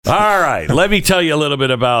All right, let me tell you a little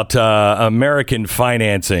bit about American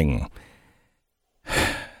financing.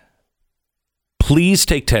 Please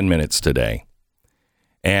take 10 minutes today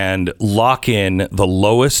and lock in the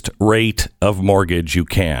lowest rate of mortgage you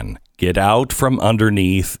can. Get out from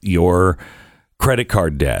underneath your credit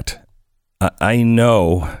card debt. I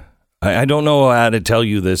know. I don't know how to tell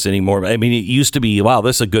you this anymore. I mean, it used to be, wow,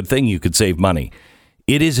 this is a good thing. You could save money.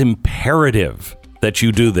 It is imperative that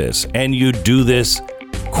you do this, and you do this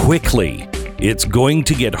quickly. It's going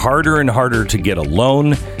to get harder and harder to get a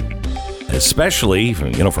loan, especially,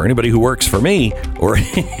 for anybody who works for me or,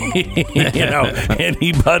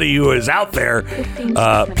 anybody who is out there.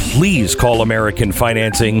 Please call American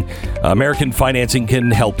Financing. American Financing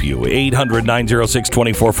can help you.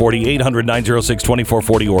 800-906-2440,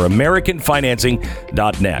 800-906-2440, or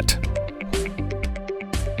AmericanFinancing.net.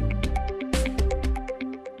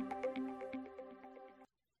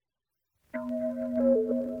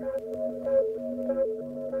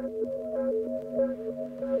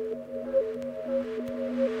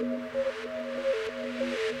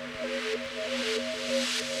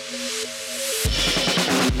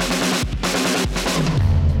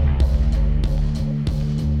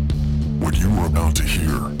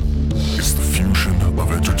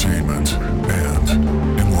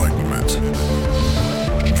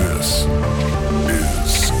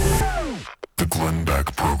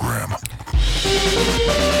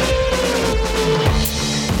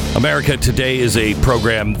 America Today is a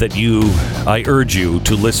program that I urge you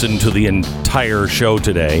to listen to the entire show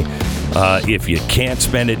today. If you can't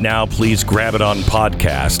spend it now, please grab it on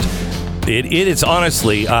podcast. It is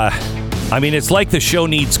honestly, it's like the show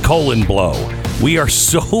needs colon blow. We are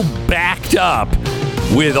so backed up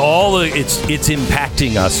with it's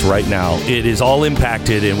impacting us right now. It is all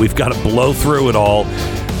impacted, and we've got to blow through it all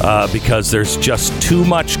because there's just too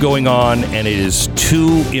much going on, and it is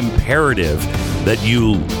too imperative that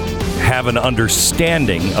you have an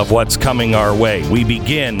understanding of what's coming our way. We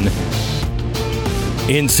begin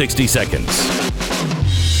in 60 seconds.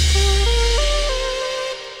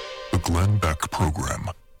 The Glenn Beck Program.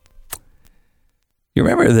 You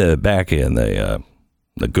remember back in the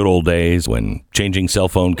good old days when changing cell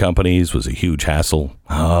phone companies was a huge hassle?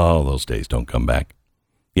 Oh, those days don't come back.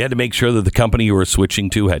 You had to make sure that the company you were switching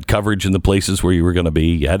to had coverage in the places where you were going to be.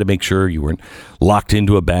 You had to make sure you weren't locked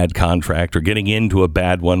into a bad contract or getting into a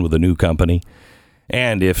bad one with a new company.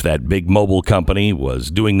 And if that big mobile company was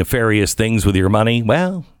doing nefarious things with your money,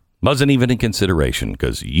 well, wasn't even in consideration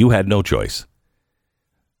because you had no choice.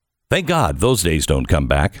 Thank God those days don't come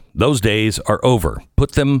back. Those days are over.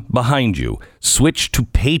 Put them behind you. Switch to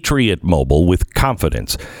Patriot Mobile with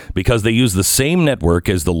confidence because they use the same network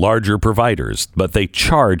as the larger providers, but they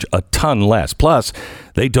charge a ton less. Plus,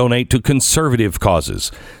 they donate to conservative causes.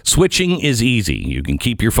 Switching is easy. You can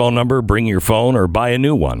keep your phone number, bring your phone, or buy a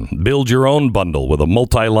new one. Build your own bundle with a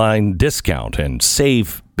multi-line discount and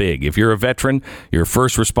save big. If you're a veteran, you're a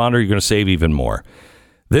first responder, you're going to save even more.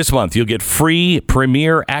 This month, you'll get free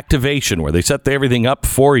Premier activation where they set everything up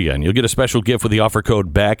for you, and you'll get a special gift with the offer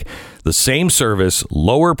code BECK. The same service,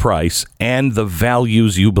 lower price, and the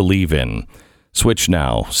values you believe in. Switch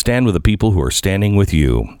now. Stand with the people who are standing with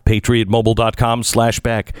you.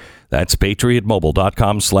 PatriotMobile.com/Beck. That's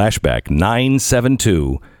PatriotMobile.com/Beck.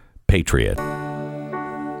 972-PATRIOT.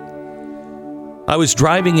 I was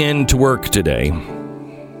driving in to work today,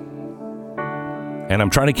 and I'm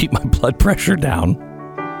trying to keep my blood pressure down.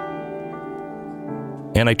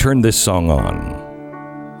 And I turned this song on. I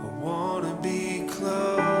wanna be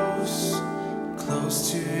close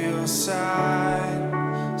to your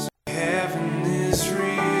side. So heaven is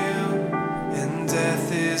real and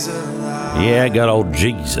death is a lie. Yeah, I got old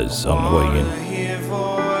Jesus on the way in. I hear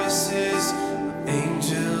voices of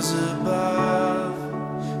angels above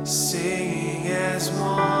singing as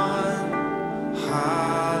one.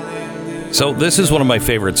 Hallelujah. So this is one of my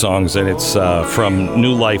favorite songs, and it's from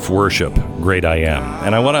New Life Worship, Great I Am.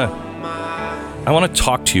 And I want to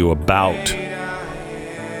talk to you about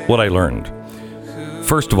what I learned.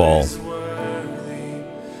 First of all,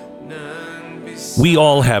 we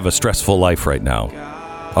all have a stressful life right now.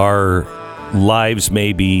 Our lives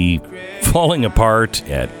may be falling apart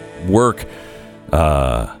at work,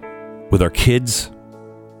 with our kids,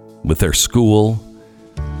 with their school.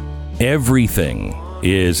 Everything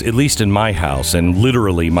is, at least in my house, and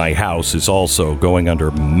literally my house is also going under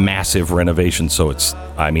massive renovation. So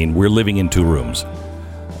we're living in 2 rooms.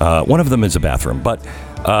 One of them is a bathroom, but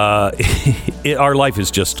our life is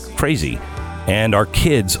just crazy. And our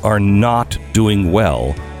kids are not doing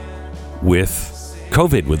well with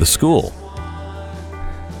COVID, with the school.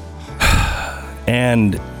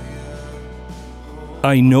 And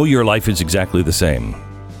I know your life is exactly the same.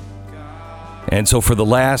 And so for the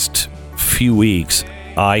last few weeks,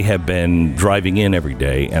 I have been driving in every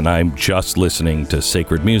day, and I'm just listening to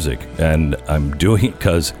sacred music. And I'm doing it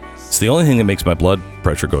because it's the only thing that makes my blood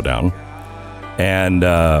pressure go down. And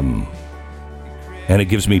it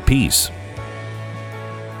gives me peace.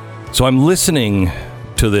 So I'm listening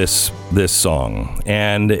to this song,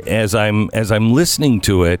 and as I'm listening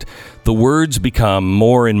to it, the words become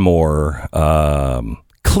more and more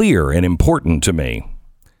clear and important to me.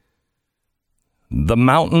 The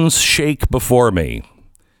mountains shake before me.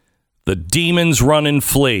 The demons run and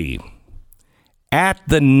flee. At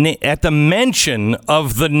the mention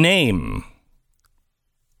of the name.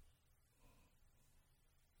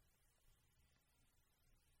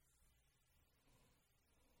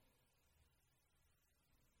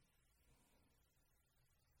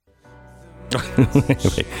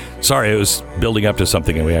 Sorry, it was building up to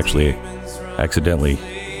something and we actually accidentally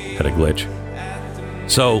had a glitch.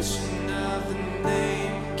 So,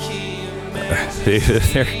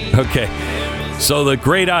 okay. So the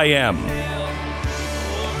great I am.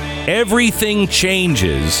 Everything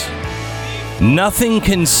changes. Nothing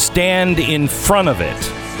can stand in front of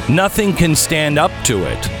it. Nothing can stand up to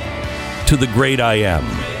it. To the great I am.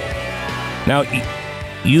 Now,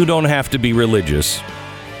 you don't have to be religious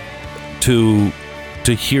to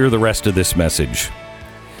hear the rest of this message.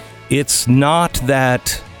 It's not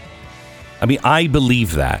that, I mean, I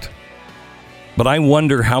believe that, but I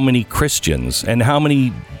wonder how many Christians and how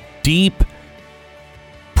many deep,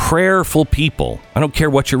 prayerful people, I don't care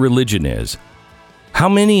what your religion is, how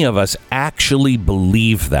many of us actually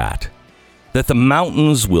believe that the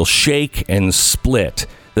mountains will shake and split,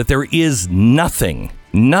 that there is nothing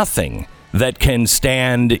that can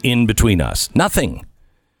stand in between us, nothing.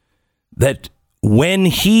 That when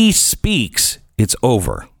he speaks, it's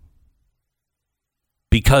over.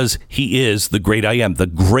 Because he is the great I am, the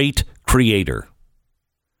great creator.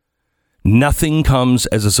 Nothing comes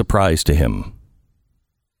as a surprise to him.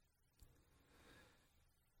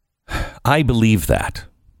 I believe that.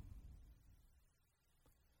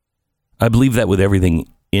 I believe that with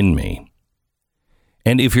everything in me.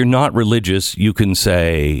 And if you're not religious, you can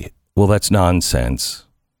say, well, that's nonsense.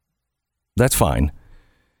 That's fine.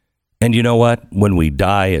 And you know what? When we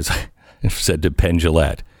die, as I've said to Penn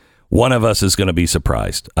Jillette, one of us is going to be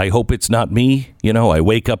surprised. I hope it's not me. You know, I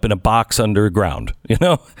wake up in a box underground. You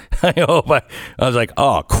know, I hope I was like,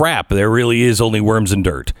 oh, crap, there really is only worms and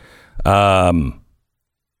dirt. But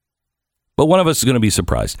one of us is going to be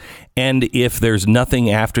surprised. And if there's nothing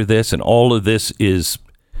after this and all of this is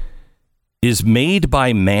made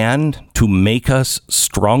by man to make us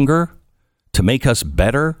stronger, to make us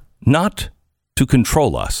better, not to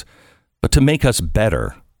control us, but to make us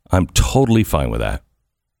better, I'm totally fine with that.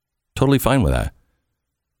 Totally fine with that.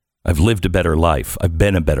 I've lived a better life. I've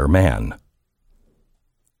been a better man.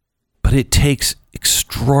 But it takes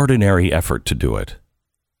extraordinary effort to do it.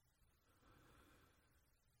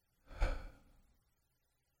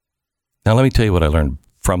 Now, let me tell you what I learned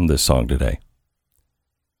from this song today.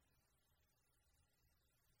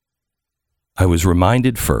 I was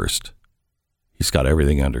reminded first, he's got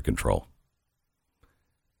everything under control.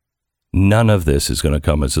 None of this is going to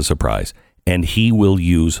come as a surprise, and he will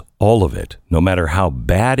use all of it. No matter how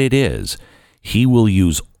bad it is, he will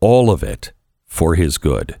use all of it for his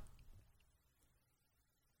good.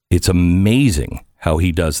 It's amazing how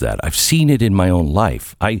he does that. I've seen it in my own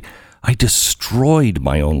life. I destroyed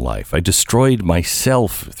my own life. I destroyed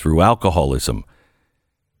myself through alcoholism.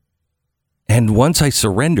 And once I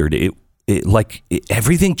surrendered,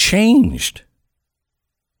 everything changed.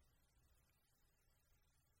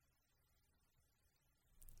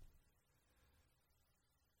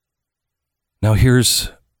 Now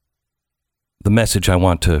here's the message I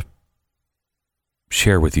want to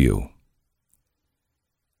share with you.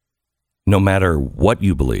 No matter what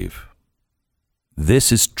you believe,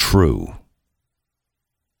 this is true.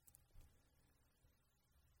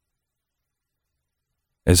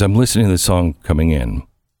 As I'm listening to the song coming in,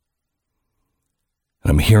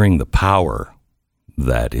 and I'm hearing the power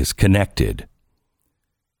that is connected,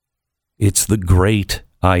 it's the great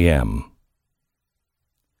I am.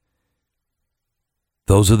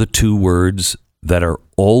 Those are the two words that are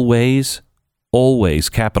always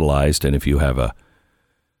capitalized. And if you have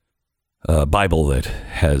a Bible that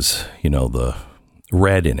has, the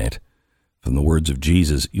red in it from the words of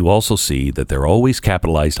Jesus, you also see that they're always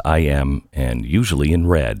capitalized I am, and usually in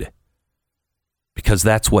red. Because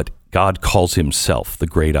that's what God calls himself, the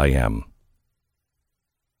great I am.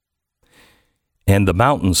 And the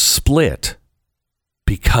mountains split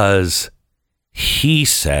because He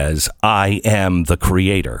says, I am the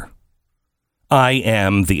creator. I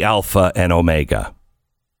am the Alpha and Omega.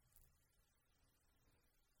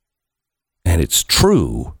 And it's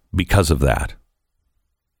true because of that.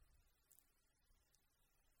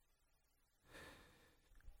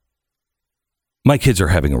 My kids are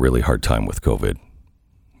having a really hard time with COVID.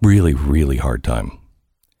 Really, really hard time.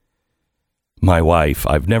 My wife,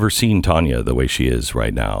 I've never seen Tanya the way she is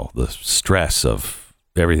right now. The stress of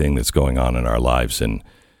everything that's going on in our lives. And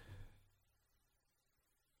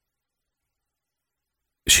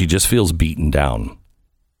she just feels beaten down.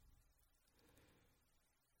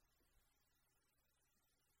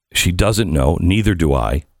 She doesn't know, neither do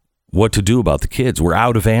I, what to do about the kids. We're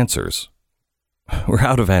out of answers. We're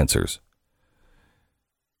out of answers.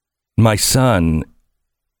 My son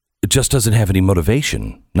just doesn't have any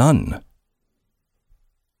motivation. None.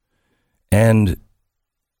 And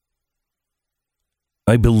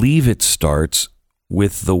I believe it starts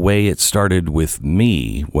with the way it started with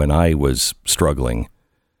me when I was struggling.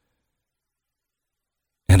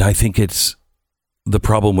 And I think it's the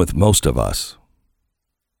problem with most of us.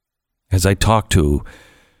 As I talk to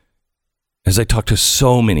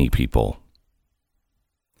so many people,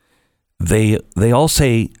 they all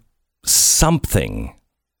say something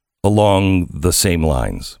along the same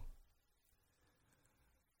lines.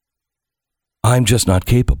 I'm just not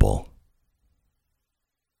capable.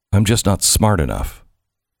 I'm just not smart enough.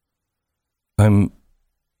 I'm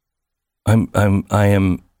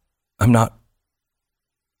not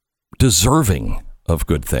deserving of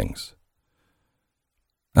good things.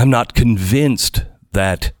 I'm not convinced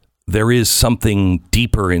that there is something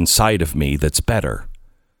deeper inside of me that's better.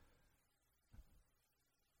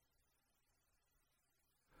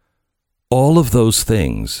 All of those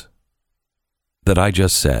things that I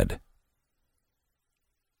just said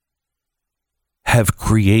have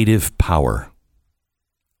creative power.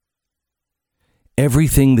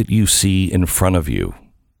 Everything that you see in front of you,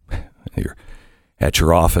 you're at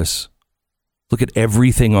your office, look at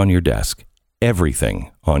everything on your desk.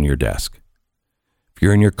 Everything on your desk. If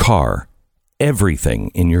you're in your car,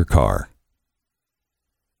 everything in your car.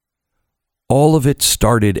 All of it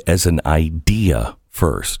started as an idea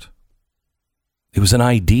first. It was an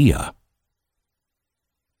idea.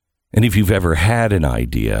 And if you've ever had an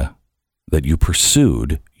idea that you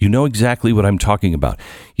pursued, you know exactly what I'm talking about.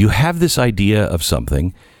 You have this idea of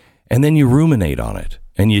something, and then you ruminate on it,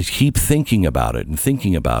 and you keep thinking about it and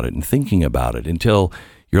thinking about it and thinking about it until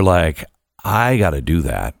you're like, I got to do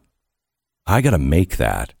that. I got to make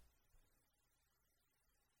that.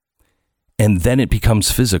 And then it becomes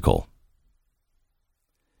physical.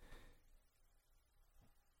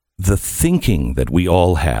 The thinking that we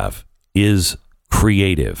all have is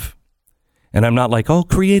creative. And I'm not like, oh,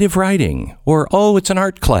 creative writing, or, oh, it's an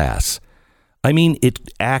art class. I mean, it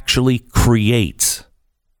actually creates.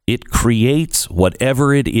 It creates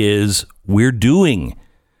whatever it is we're doing.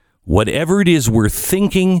 Whatever it is we're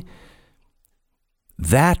thinking,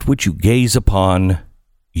 that which you gaze upon,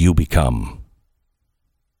 you become.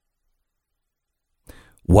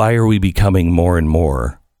 Why are we becoming more and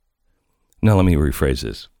more? Now, let me rephrase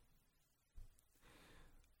this.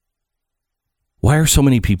 Why are so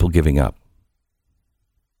many people giving up?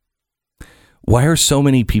 Why are so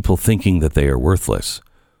many people thinking that they are worthless?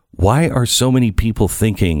 Why are so many people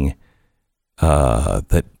thinking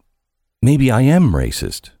that maybe I am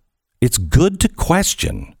racist? It's good to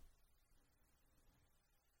question.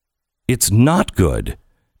 It's not good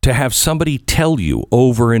to have somebody tell you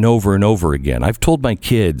over and over and over again. I've told my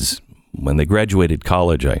kids when they graduated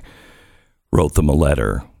college, I wrote them a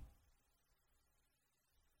letter.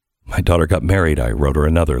 My daughter got married, I wrote her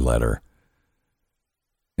another letter.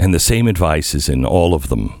 And the same advice is in all of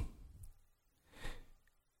them.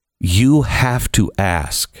 You have to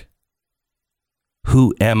ask,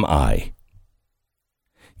 who am I?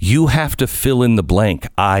 You have to fill in the blank.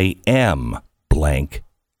 I am blank.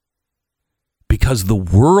 Because the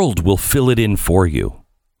world will fill it in for you.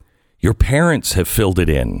 Your parents have filled it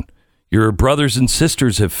in. Your brothers and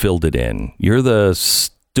sisters have filled it in. You're the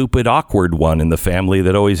stupid, awkward one in the family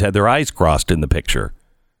that always had their eyes crossed in the picture.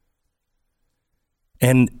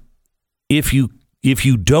 And if you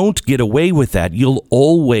don't get away with that, you'll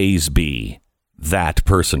always be that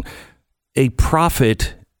person. A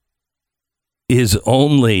prophet is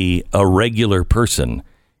only a regular person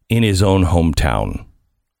in his own hometown.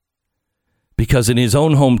 Because in his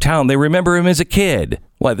own hometown, they remember him as a kid.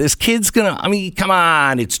 What, this kid's gonna, I mean, come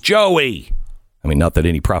on, it's Joey. I mean, not that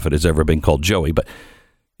any prophet has ever been called Joey, but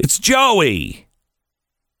it's Joey.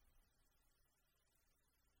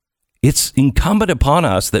 It's incumbent upon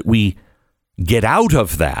us that we get out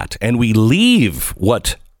of that and we leave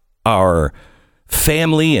what our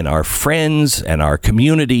family and our friends and our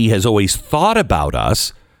community has always thought about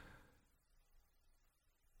us,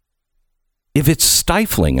 if it's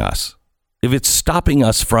stifling us, if it's stopping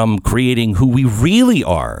us from creating who we really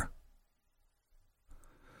are.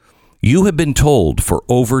 You have been told for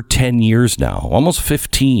over 10 years now, almost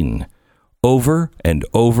 15, over and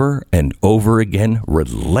over and over again,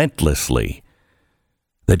 relentlessly,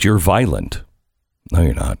 that you're violent. No,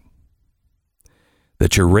 you're not.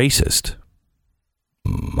 That you're racist.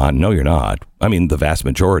 No, you're not. I mean, the vast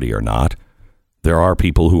majority are not. There are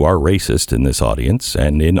people who are racist in this audience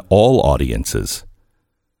and in all audiences.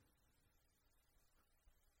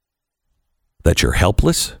 That you're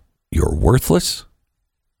helpless, you're worthless.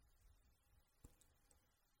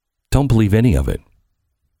 Don't believe any of it.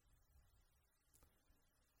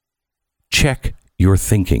 Check your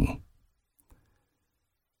thinking.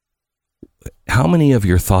 How many of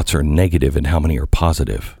your thoughts are negative and how many are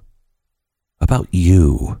positive? About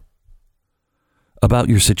you. About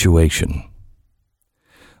your situation.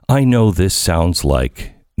 I know this sounds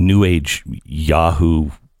like New Age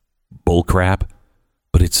Yahoo bullcrap,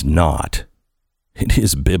 but it's not. It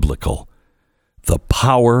is biblical. The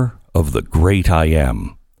power of the great I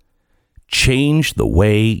am. Change the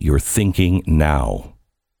way you're thinking now.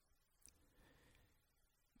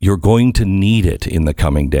 You're going to need it in the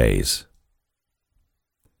coming days.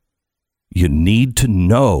 You need to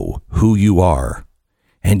know who you are,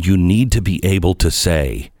 and you need to be able to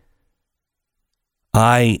say,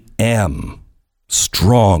 I am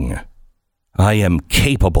strong. I am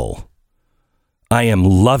capable. I am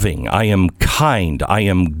loving. I am kind. I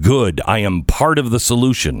am good. I am part of the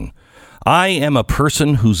solution. I am a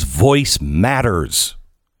person whose voice matters.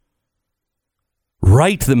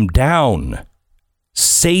 Write them down.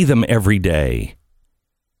 Say them every day.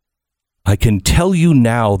 I can tell you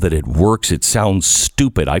now that it works. It sounds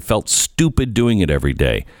stupid. I felt stupid doing it every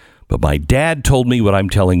day. But my dad told me what I'm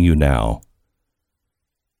telling you now.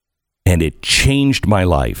 And it changed my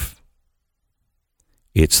life.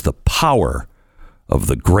 It's the power of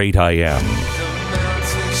the great I am. The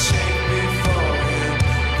mountains shake before him,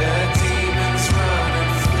 the demons run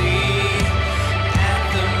and flee. At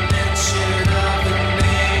the mention of the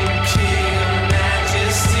name, King of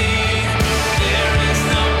Majesty, there is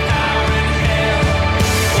no power in hell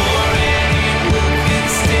or any who can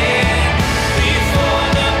stand before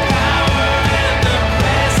the power and the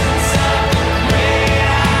presence of the great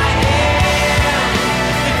I am.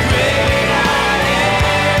 The great I am.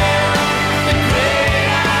 The great I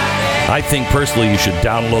am. I think personally you should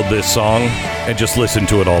download this song and just listen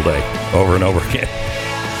to it all day, over and over again.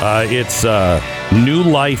 It's New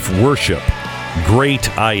Life Worship,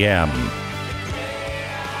 Great I Am.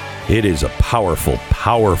 It is a powerful,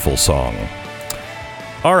 powerful song.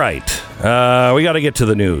 All right, we got to get to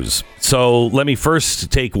the news. So let me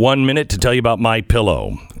first take 1 minute to tell you about My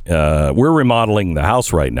Pillow. We're remodeling the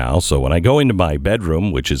house right now, so when I go into my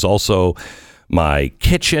bedroom, which is also my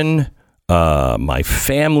kitchen, my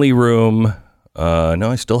family room,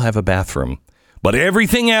 no, I still have a bathroom, but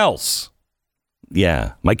everything else,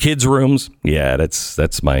 yeah, my kids' rooms, yeah,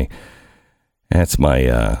 that's my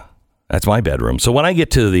bedroom. So when I get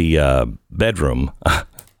to the bedroom,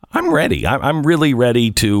 I'm ready. I'm really ready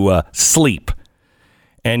to sleep.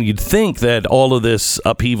 And you'd think that all of this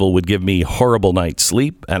upheaval would give me horrible night's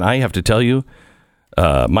sleep, and I have to tell you,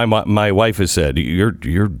 my wife has said, you're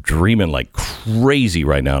dreaming like crazy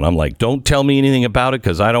right now. And I'm like, don't tell me anything about it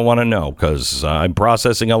because I don't want to know, because I'm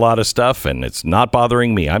processing a lot of stuff and it's not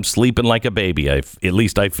bothering me. I'm sleeping like a baby, at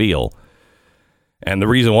least I feel. And the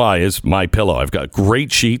reason why is My Pillow. I've got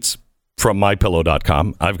great sheets from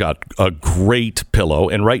mypillow.com. I've got a great pillow,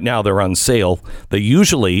 and right now they're on sale. They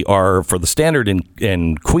usually are, for the standard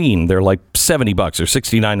and queen, they're like $70 or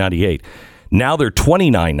 $69.98. Now they're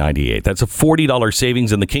 $29.98. That's a $40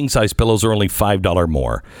 savings, and the king-size pillows are only $5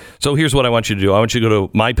 more. So here's what I want you to do. I want you to go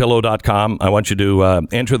to mypillow.com. I want you to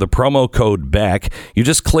enter the promo code Beck. You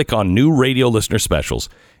just click on New Radio Listener Specials.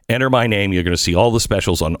 Enter my name. You're going to see all the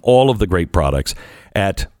specials on all of the great products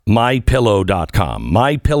at mypillow.com.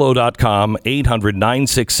 Mypillow.com,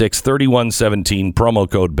 800-966-3117,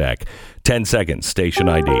 promo code Beck. 10 seconds, station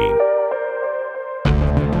ID.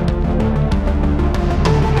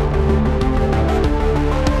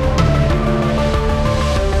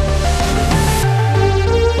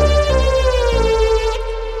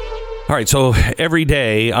 All right, so every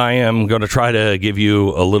day I am going to try to give you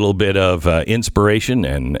a little bit of inspiration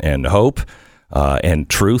and hope and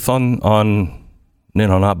truth on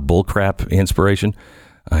not bullcrap inspiration.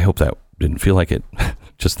 I hope that didn't feel like it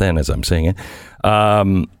just then as I'm saying it.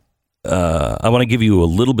 I want to give you a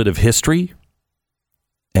little bit of history,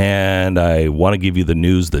 and I want to give you the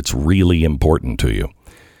news that's really important to you.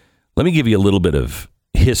 Let me give you a little bit of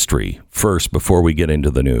history first before we get into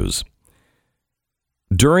the news.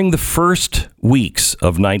 During the first weeks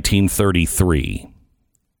of 1933,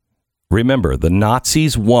 remember, the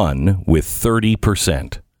Nazis won with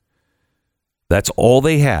 30%. That's all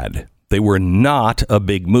they had. They were not a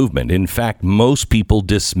big movement. In fact, most people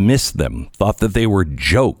dismissed them, thought that they were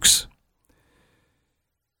jokes.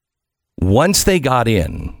 Once they got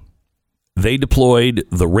in, they deployed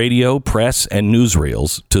the radio, press, and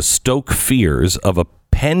newsreels to stoke fears of a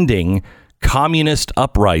pending communist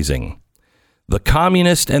uprising. The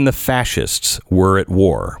communists and the fascists were at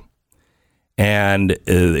war. And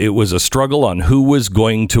it was a struggle on who was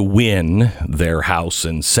going to win their House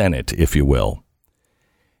and Senate, if you will.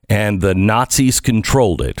 And the Nazis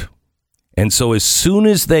controlled it. And so as soon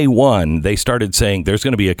as they won, they started saying, there's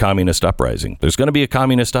going to be a communist uprising. There's going to be a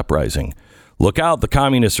communist uprising. Look out, the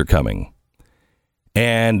communists are coming.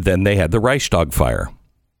 And then they had the Reichstag fire.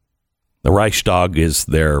 The Reichstag is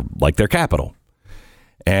their capital.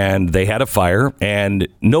 And they had a fire, and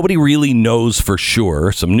nobody really knows for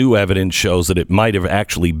sure. Some new evidence shows that it might have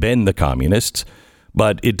actually been the communists,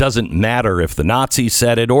 but it doesn't matter if the Nazis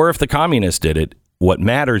said it or if the communists did it. What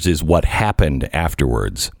matters is what happened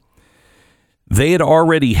afterwards. They had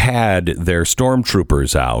already had their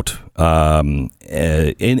stormtroopers out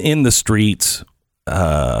in the streets,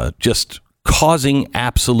 just causing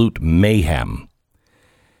absolute mayhem.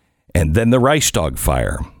 And then the Reichstag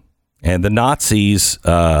fire. And the Nazis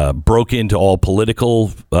broke into all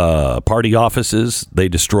political party offices. They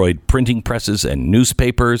destroyed printing presses and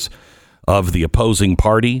newspapers of the opposing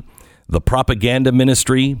party. The propaganda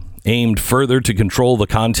ministry aimed further to control the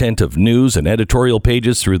content of news and editorial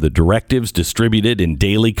pages through the directives distributed in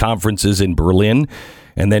daily conferences in Berlin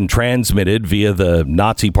and then transmitted via the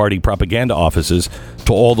Nazi party propaganda offices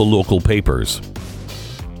to all the local papers.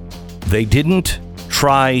 They didn't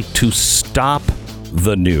try to stop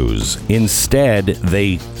the news. Instead,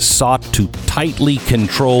 they sought to tightly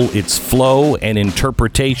control its flow and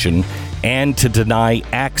interpretation and to deny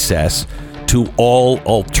access to all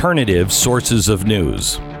alternative sources of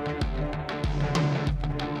news.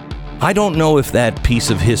 I don't know if that piece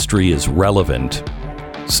of history is relevant.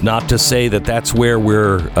 It's not to say that that's where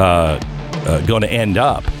we're going to end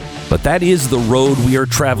up, but that is the road we are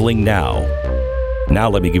traveling now. Now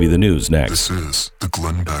let me give you the news next. This is the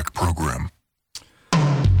Glenn Beck Program.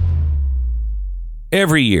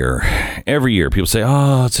 Every year, people say,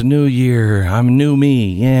 oh, it's a new year. I'm new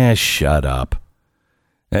me. Yeah, shut up.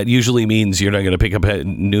 That usually means you're not going to pick up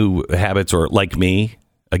new habits or like me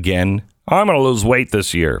again. I'm going to lose weight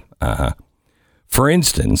this year. For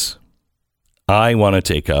instance, I want to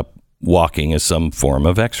take up walking as some form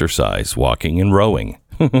of exercise, walking and rowing.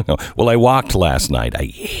 Well, I walked last night. I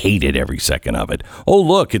hated every second of it. Oh,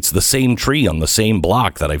 look, it's the same tree on the same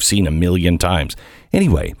block that I've seen a million times.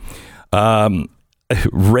 Anyway, Raycon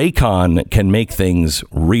can make things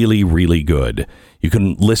really, really good. You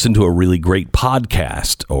can listen to a really great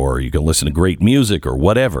podcast, or you can listen to great music or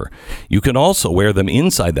whatever. You can also wear them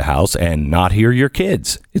inside the house and not hear your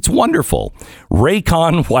kids. It's wonderful.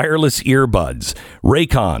 Raycon wireless earbuds.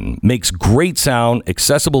 Raycon makes great sound,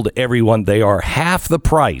 accessible to everyone. They are half the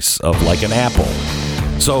price of like an Apple.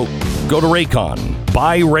 So go to Raycon,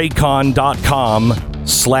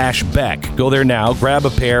 buyraycon.com/Beck. Go there now, grab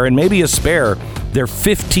a pair and maybe a spare. They're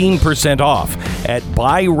 15% off at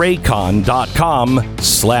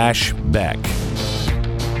buyraycon.com/Beck.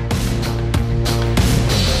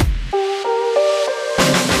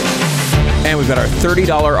 And we've got our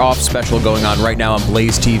 $30 off special going on right now on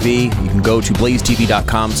Blaze TV. You can go to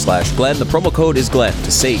blazetv.com/Glenn. The promo code is Glenn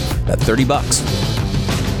to save that $30.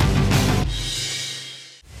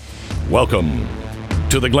 Welcome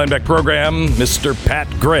to the Glenn Beck program, Mr. Pat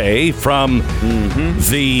Gray from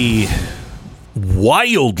the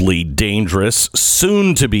wildly dangerous,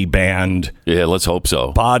 soon-to-be banned. Yeah, let's hope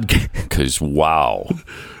so. Because, wow.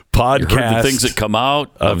 Podcast. You heard the things that come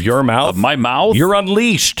out of your mouth? Of my mouth? You're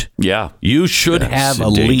unleashed. Yeah. You should have a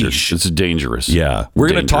leash. It's dangerous. Yeah. We're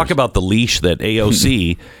going to talk about the leash that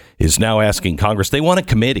AOC is now asking Congress. They want a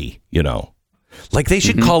committee, you know. Like, they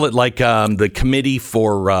should call it like the committee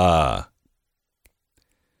for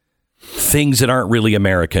things that aren't really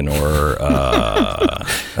American or...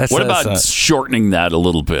 what about shortening that a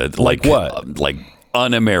little bit? Like what? Like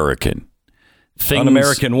un-American. things.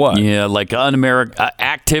 Un-American what? Yeah, like un-American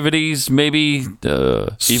activities, maybe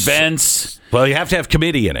events. Well, you have to have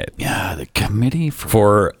committee in it. Yeah, the committee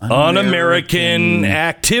for un-American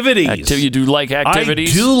activities. You do like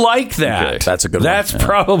activities? I do like that. Okay. That's a good that's one.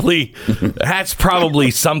 Probably that's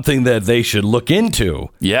probably something that they should look into.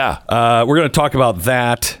 Yeah. We're going to talk about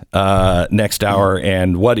that next hour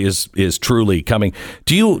and what is truly coming.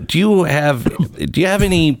 Do you have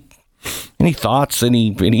any thoughts?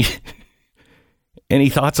 Any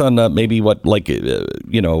thoughts on maybe what might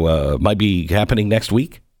be happening next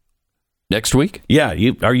week? Next week? Yeah,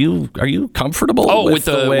 are you comfortable? With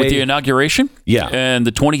the inauguration? Yeah, and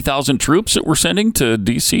the 20,000 troops that we're sending to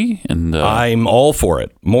D.C. And I'm all for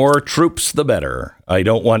it. More troops, the better. I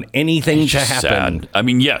don't want anything to happen. Sad. I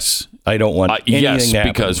mean, yes, I don't want anything to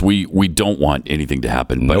happen. because we don't want anything to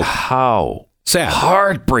happen. But how sad,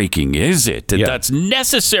 heartbreaking is it that that's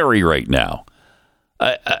necessary right now?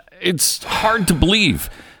 It's hard to believe.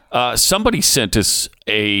 Somebody sent us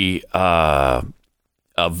a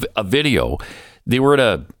video. They were at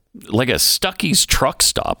a Stuckey's truck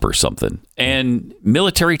stop or something, and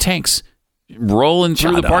military tanks rolling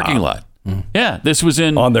through the parking lot. Yeah, this was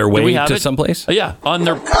on their way to someplace. Yeah, on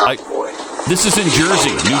their. This is in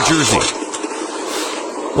Jersey, New Jersey.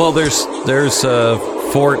 Well, there's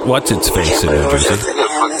Fort what's its face in New Jersey.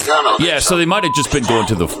 Yeah, so they might have just been going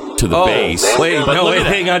to the base. Wait,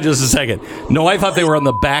 hang on just a second. No, I thought they were on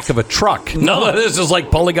the back of a truck. No, this is like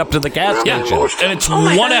pulling up to the gas station. And it's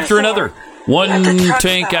one after another. One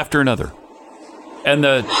tank after another. And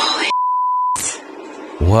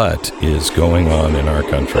what is going on in our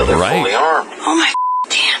country? Right. Fully armed. Oh my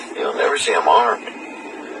damn. You'll never see them armed.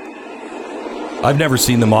 I've never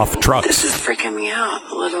seen them off trucks. This is freaking me out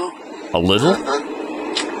a little. A little?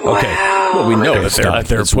 Okay. Wow. Well, we know that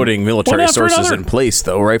they're putting military sources in place,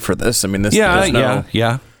 though, right, for this. I mean, there's no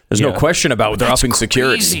question about they're upping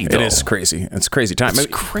security. It is crazy. It's a crazy time. It's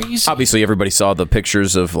crazy. Obviously, everybody saw the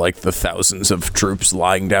pictures of the thousands of troops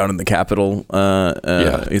lying down in the Capitol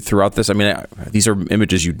throughout this. I mean, these are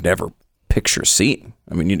images you'd never picture seeing.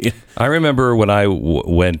 I mean, I remember when I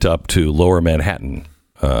went up to Lower Manhattan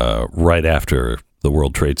right after the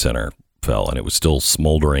World Trade Center fell, and it was still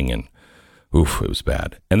smoldering, and it was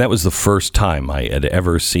bad. And that was the first time I had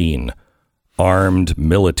ever seen armed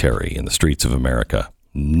military in the streets of America.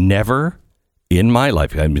 Never in my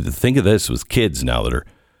life. I mean, think of this with kids now that are,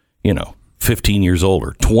 15 years old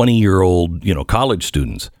or 20-year-old, college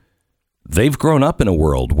students. They've grown up in a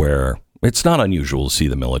world where it's not unusual to see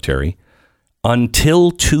the military.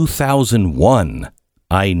 Until 2001,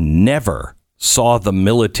 I never saw the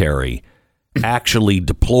military actually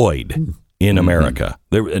deployed in America.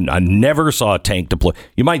 I never saw a tank deployed.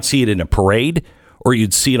 You might see it in a parade, or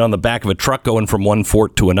you'd see it on the back of a truck going from one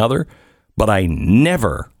fort to another. But I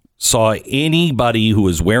never saw anybody who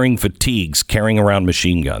was wearing fatigues carrying around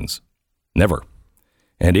machine guns. Never.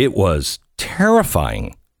 And it was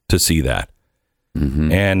terrifying to see that.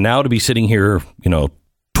 Mm-hmm. And now to be sitting here,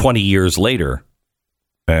 20 years later,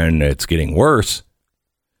 and it's getting worse,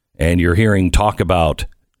 and you're hearing talk about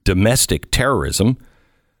domestic terrorism,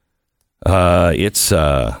 it's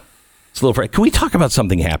a little frightening. Can we talk about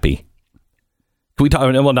something happy? Can we talk?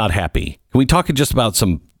 Well, not happy. Can we talk just about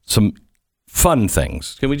some fun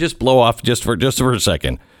things? Can we just blow off just for a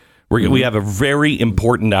second? We have a very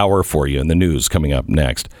important hour for you in the news coming up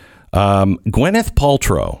next. Gwyneth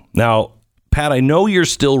Paltrow. Now, Pat, I know you're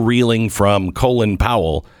still reeling from Colin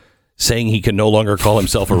Powell saying he can no longer call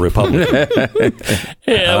himself a Republican.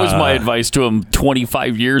 That was my advice to him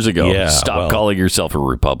 25 years ago. Yeah, Stop calling yourself a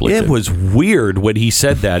Republican. It was weird when he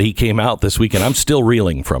said that. He came out this week, and I'm still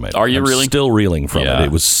reeling from it. Are you reeling? Still reeling from it.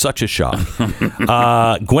 It was such a shock.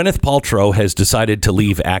 Gwyneth Paltrow has decided to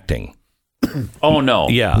leave acting. Oh, no.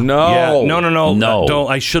 Yeah. No. Yeah. No. No. Don't.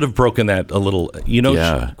 I should have broken that a little.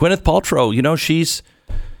 Gwyneth Paltrow,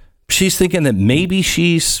 she's thinking that maybe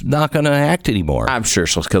she's not going to act anymore. I'm sure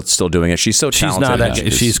she's still doing it. She's so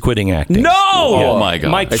talented. She's quitting acting. No! Oh, my God.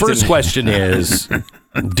 My first question is,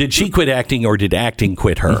 did she quit acting or did acting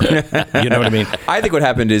quit her? You know what I mean? I think what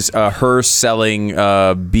happened is her selling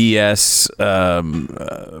BS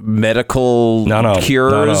medical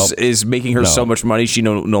cures is making her so much money she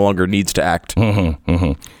no longer needs to act. Mm-hmm,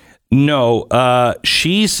 mm-hmm. No,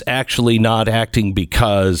 she's actually not acting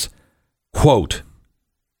because, quote,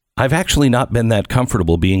 I've actually not been that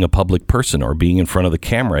comfortable being a public person or being in front of the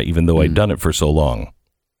camera, even though I'd done it for so long.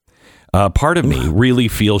 Part of me really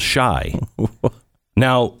feels shy.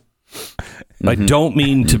 Now, I don't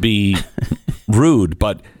mean to be rude,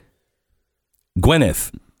 but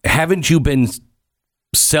Gwyneth, haven't you been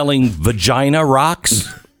selling vagina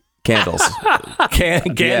rocks Candles.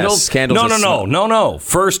 Candles? Yes, candles No.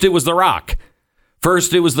 First, it was the rock.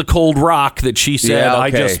 First, it was the cold rock that she said, Yeah, okay,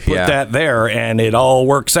 I just put that there and it all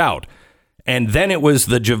works out. And then it was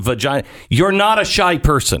the vagina. You're not a shy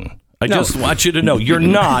person. I just want you to know you're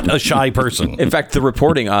not a shy person. In fact, the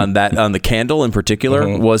reporting on the candle in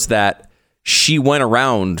particular was that she went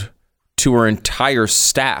around to her entire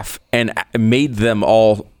staff and made them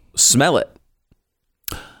all smell it.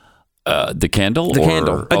 The candle? The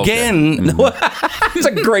candle. Again. It's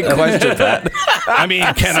a great question, Pat. I mean,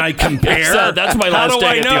 can I compare? That's my last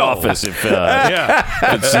day at the office. If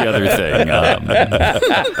that's the other thing.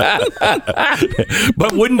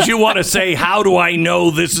 But wouldn't you want to say, how do I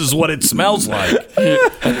know this is what it smells like?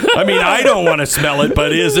 I mean, I don't want to smell it,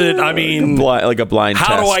 but is it? I mean, like a blind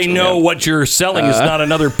how test. do I know what you're selling is not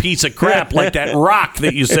another piece of crap like that rock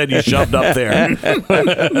that you said you shoved up there?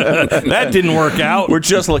 That didn't work out. We're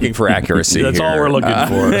just looking for accuracy. That's here. all we're looking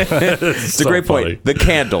for. It's a great point. The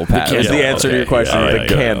candle, Pat, is the answer to your question. The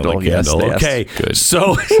candle. The candle. Yes. Okay. Good.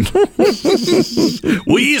 So,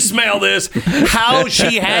 will you smell this? How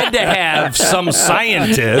she had to have some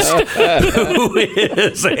scientist who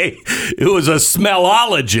is a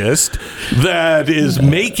smellologist that is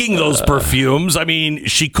making those perfumes. I mean,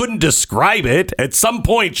 she couldn't describe it. At some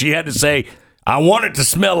point, she had to say, I want it to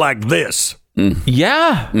smell like this.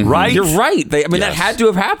 Yeah. Right? You're right. That had to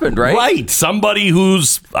have happened, right? Right. Somebody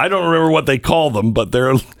who's, I don't remember what they call them, but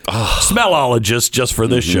they're smellologists just for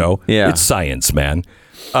this show. Yeah. It's science, man.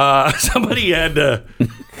 Somebody had to,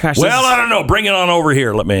 I don't know. Bring it on over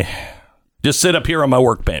here. Let me just sit up here on my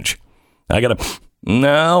workbench. I got to...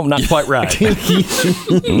 No, not quite right. I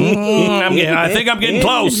think I'm getting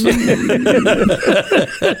close. All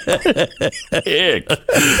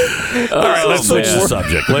right, let's switch the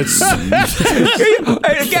subject. Let's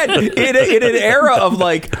again in an era of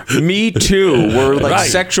like Me Too, where like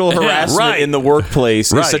sexual harassment in the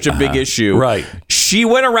workplace is such a big issue. Right. She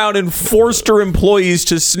went around and forced her employees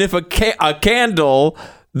to sniff a candle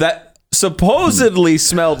that supposedly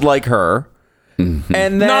smelled like her. And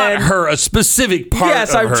then, not her, a specific part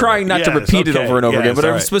yes, of I'm her. trying not to repeat it over and over again, but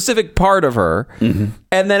a specific part of her.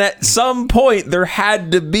 And then at some point, there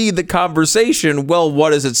had to be the conversation, well, what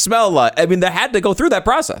does it smell like? I mean, they had to go through that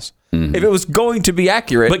process if it was going to be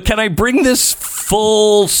accurate. But can I bring this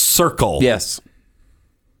full circle? Yes.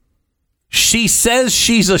 She says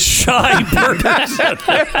she's a shy person.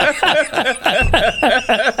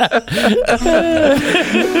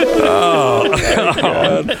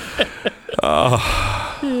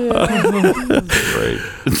 Great.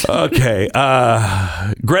 Okay.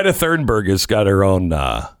 Greta Thunberg has got her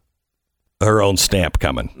own stamp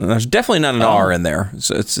coming. There's definitely not an R in there.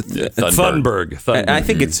 So it's Thunberg. I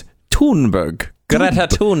think it's Thunberg. Greta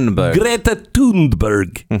Thunberg. Greta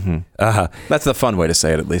Thunberg. That's the fun way to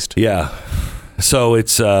say it, at least. Yeah. So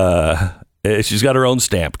it's she's got her own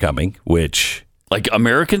stamp coming, which like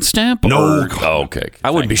American stamp? No. Oh, okay.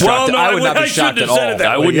 I wouldn't be shocked. I would not be shocked at all.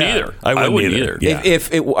 I wouldn't either. I wouldn't either. Yeah.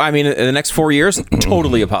 If it, I mean, in the next 4 years,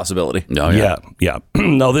 totally a possibility. No, yeah.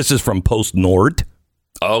 No, this is from Post Nord.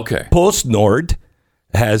 Okay. Post Nord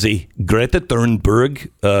has a Greta Thunberg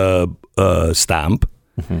stamp.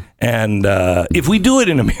 And if we do it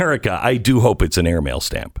in America, I do hope it's an airmail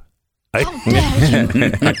stamp. Well,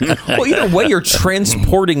 either way, you're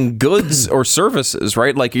transporting goods or services,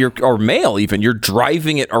 right? Like or mail, even. You're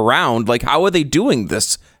driving it around. Like, how are they doing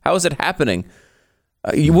this? How is it happening?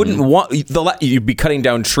 You wouldn't want you'd be cutting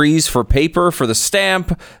down trees for paper for the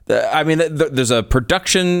stamp. There's a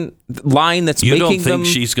production line that's making them. You don't think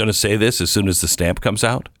she's going to say this as soon as the stamp comes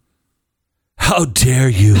out? How dare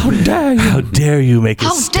you? How dare you? How dare you make a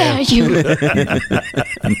How stamp? dare you?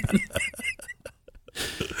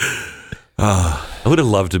 I would have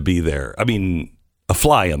loved to be there. I mean, a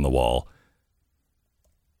fly on the wall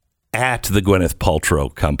at the Gwyneth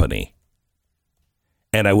Paltrow company.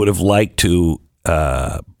 And I would have liked to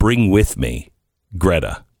bring with me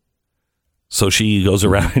Greta. So she goes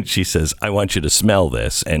around and she says, I want you to smell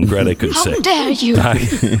this. And Greta could say, How dare you?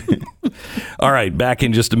 All right, back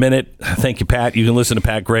in just a minute. Thank you, Pat. You can listen to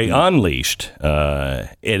Pat Gray Unleashed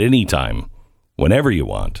at any time, whenever you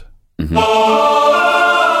want.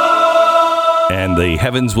 And the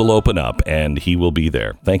heavens will open up, and he will be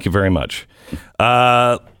there. Thank you very much.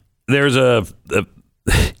 There's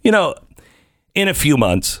in a few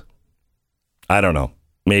months, I don't know,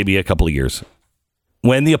 maybe a couple of years,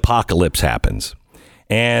 when the apocalypse happens,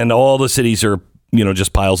 and all the cities are,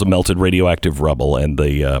 just piles of melted radioactive rubble, and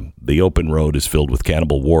the open road is filled with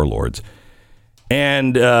cannibal warlords,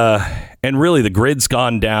 and really the grid's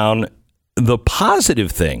gone down. The positive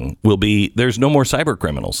thing will be there's no more cyber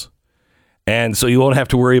criminals. And so you won't have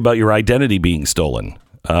to worry about your identity being stolen.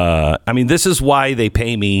 I mean, this is why they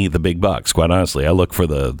pay me the big bucks, quite honestly. I look for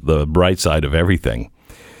the bright side of everything.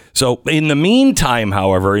 So in the meantime,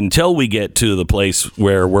 however, until we get to the place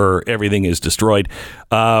where everything is destroyed,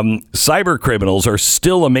 cyber criminals are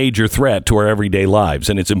still a major threat to our everyday lives.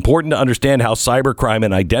 And it's important to understand how cybercrime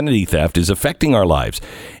and identity theft is affecting our lives.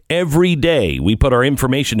 Every day, we put our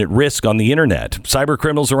information at risk on the internet. Cyber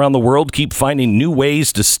criminals around the world keep finding new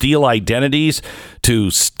ways to steal identities,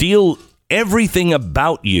 to steal everything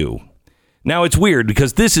about you. Now, it's weird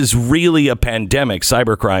because this is really a pandemic,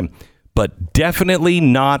 cybercrime, but definitely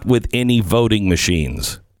not with any voting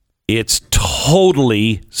machines. It's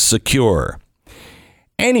totally secure.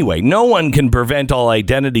 Anyway, no one can prevent all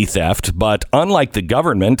identity theft, but unlike the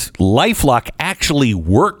government, LifeLock actually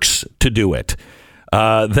works to do it.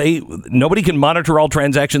 Nobody can monitor all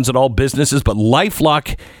transactions at all businesses, but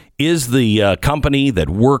LifeLock is the company that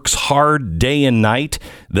works hard day and night.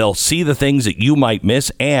 They'll see the things that you might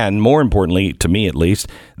miss, and more importantly, to me at least,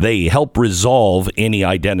 they help resolve any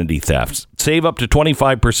identity thefts. Save up to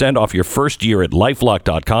 25% off your first year at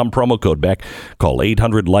LifeLock.com. Promo code Beck. Call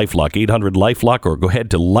 800-LifeLock, 800-LifeLock, or go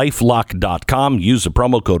ahead to LifeLock.com. Use the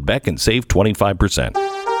promo code Beck and save 25%.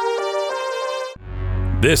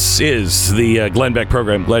 This is the Glenn Beck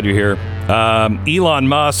program. Glad you're here. Elon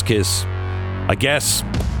Musk has, I guess,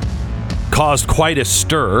 caused quite a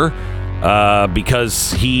stir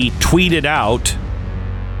because he tweeted out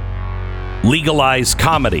legalize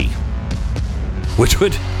comedy, which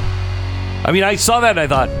would, I mean, I saw that and I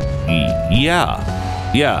thought, yeah.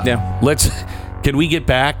 Can we get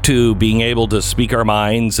back to being able to speak our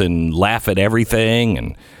minds and laugh at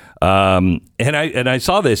everything? And I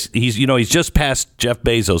saw this. He's just passed Jeff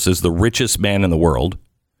Bezos as the richest man in the world.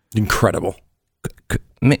 Incredible.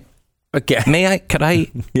 Okay. May I? Could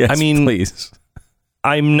I? Yes, I mean, please.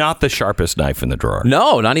 I'm not the sharpest knife in the drawer.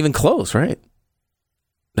 No, not even close, right?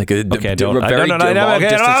 Like a okay, long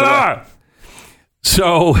distance away.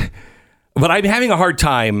 So, but I'm having a hard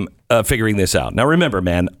time figuring this out. Now, remember,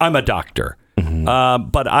 man, I'm a doctor,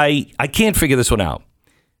 but I can't figure this one out.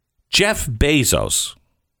 Jeff Bezos,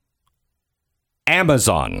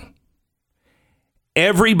 Amazon,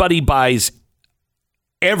 everybody buys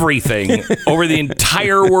everything over the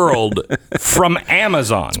entire world from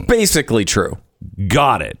Amazon. Basically true.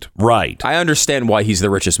 Got it. Right. I understand why he's the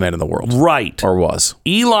richest man in the world. Right. Or was.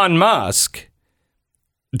 Elon Musk,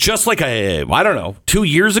 just like 2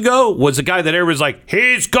 years ago, was a guy that everybody's like,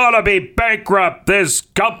 he's gonna be bankrupt. This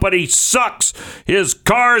company sucks. His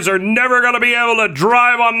cars are never gonna be able to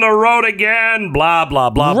drive on the road again. Blah,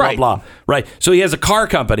 blah, blah, right. blah, blah. Right. So he has a car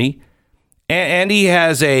company and he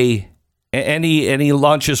has and he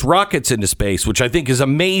launches rockets into space, which I think is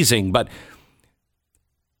amazing. But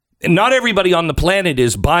not everybody on the planet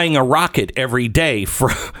is buying a rocket every day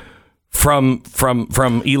from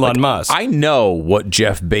Elon Musk. I know what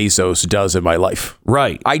Jeff Bezos does in my life.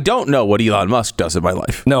 Right. I don't know what Elon Musk does in my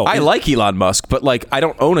life. No. I like Elon Musk, but I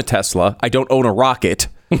don't own a Tesla. I don't own a rocket.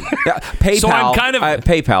 PayPal. So I'm kind of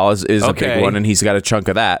PayPal is a okay. big one, and he's got a chunk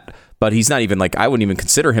of that. But he's not even I wouldn't even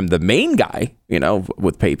consider him the main guy,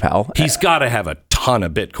 with PayPal. He's got to have a ton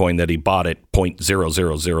of Bitcoin that he bought at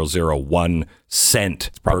 0.00001 cent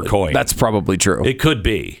per coin. That's probably true. It could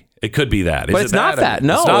be. It could be that. But it's not that.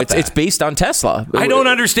 No, it's based on Tesla. I don't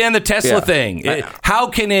understand the Tesla thing. How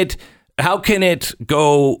can it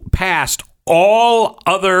go past all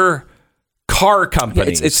other car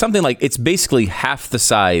companies? It's something it's basically half the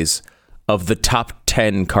size of the top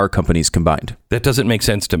 10 car companies combined. That doesn't make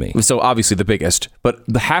sense to me. So obviously the biggest, but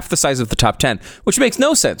half the size of the top 10, which makes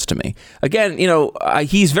no sense to me. Again,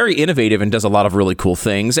 he's very innovative and does a lot of really cool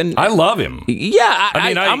things. And I love him. Yeah,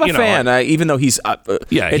 I'm a fan, even though he's an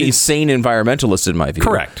insane environmentalist in my view.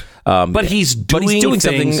 Correct. But he's doing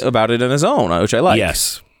something about it on his own, which I like.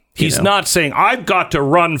 Yes. He's not saying, I've got to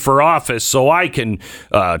run for office so I can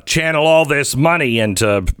channel all this money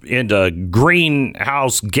into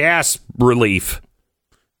greenhouse gas relief.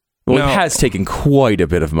 Well, he has taken quite a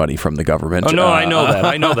bit of money from the government. Oh, no, I know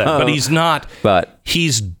that. But he's not. But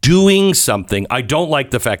he's doing something. I don't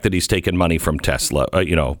like the fact that he's taken money from Tesla,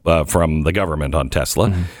 from the government on Tesla.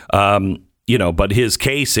 Mm-hmm. But his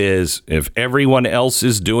case is, if everyone else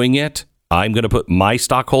is doing it, I'm going to put my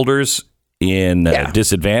stockholders in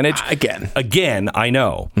disadvantage. Again, I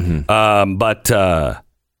know. Mm-hmm. But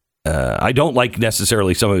I don't like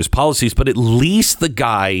necessarily some of his policies, but at least the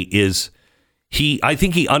guy is... I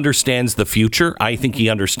think he understands the future. I think he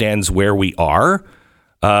understands where we are.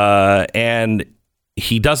 And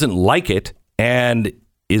he doesn't like it and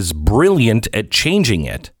is brilliant at changing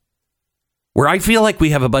it. Where I feel like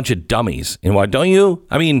we have a bunch of dummies. And why don't you?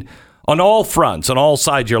 I mean, On all fronts, on all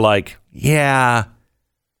sides, you're like, yeah,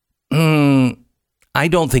 I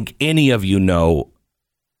don't think any of you know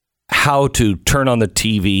how to turn on the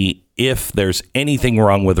TV if there's anything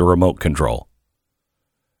wrong with a remote control.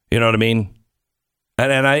 You know what I mean?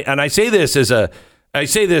 And I say this as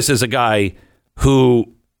a guy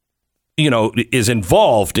who, you know, is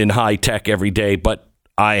involved in high tech every day, but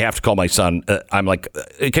I have to call my son. I'm like,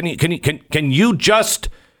 can you just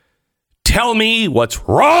tell me what's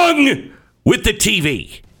wrong with the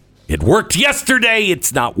TV? It worked yesterday.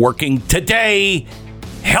 It's not working today.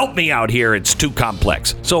 Help me out here. It's too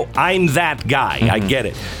complex. So I'm that guy. I get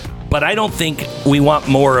it. But I don't think we want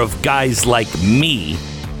more of guys like me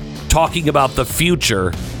talking about the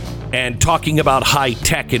future and talking about high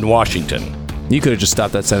tech in Washington. You could have just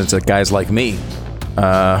stopped that sentence at guys like me,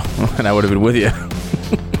 and I would have been with you.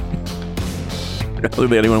 I don't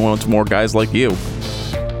think anyone wants more guys like you.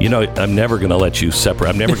 You know, I'm never going to let you separate.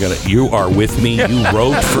 I'm never going to. You are with me. You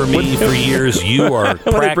wrote for me for years. You are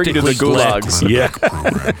practically bring you to the gulags. Yeah.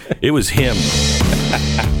 It was him.